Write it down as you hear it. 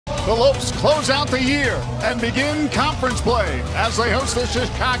The Lopes close out the year and begin conference play as they host the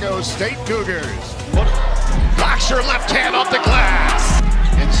Chicago State Cougars. Blacksher left hand off the glass.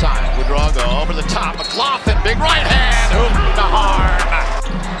 Inside, Woodrow over the top. McLaughlin, big right hand. Hoop to Harn.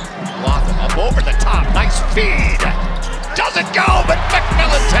 McLaughlin up over the top. Nice feed. Doesn't go, but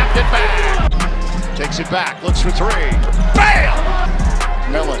McMillan tapped it back. Takes it back, looks for three.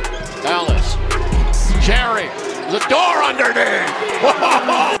 Bam! Millen, Ellis, Jerry, the door underneath.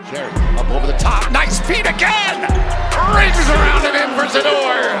 Whoa! Jerry up over the top. Nice feed again. Rings around and in for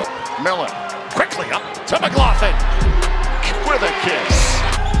Zador. Millen quickly up to McLaughlin with a kiss.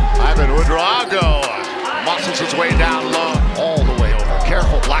 Ivan Woodrow muscles his way down low, all the way over.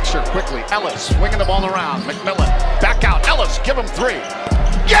 Careful, Blacksher quickly. Ellis swinging the ball around. McMillan back out. Ellis, give him three.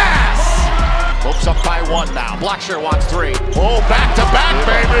 Yes! Lopes up by one now. Blacksher wants three. Oh, back to back,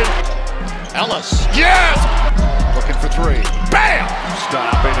 baby. Ellis, yes! Looking for three. Bam!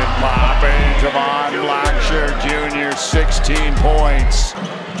 Stopping and popping. Javon Blacksher Jr., 16 points.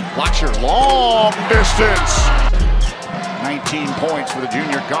 Blacksher, long distance. 19 points for the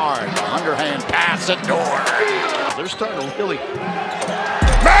junior guard. Underhand pass at door. They're starting to really.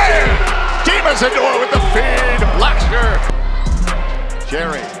 Man! Dimas at door with the feed. Blacksher.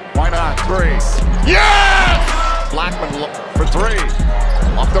 Jerry, why not? Three. Yes! Blackman for three.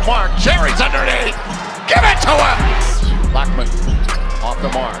 Off the mark. Jerry's underneath. Give it to him! Blackman off the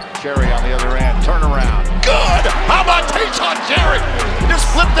mark. Jerry on the other end. Turn around. Good! How about Tayshaun Jerry? He just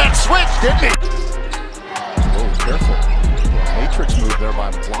flipped that switch, didn't he? Oh, careful. Matrix move there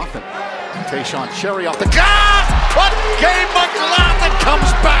by McLaughlin. Tayshaun Cherry off the gun, but Gabe McLaughlin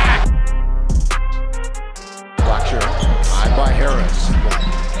comes back. Blacksher, high by Harris.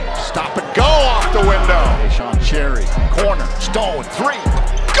 Stop and go off the window. Tayshaun Cherry, corner, Stone, three.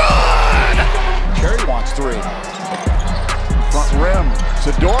 Good! Cherry wants three. Front rim.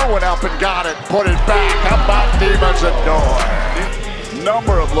 Zador went up and got it. Put it back. How about Dimas Zador?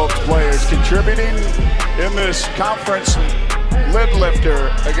 Number of Lopes players contributing in this conference. Lid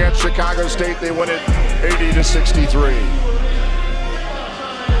lifter against Chicago State. They win it 80-63.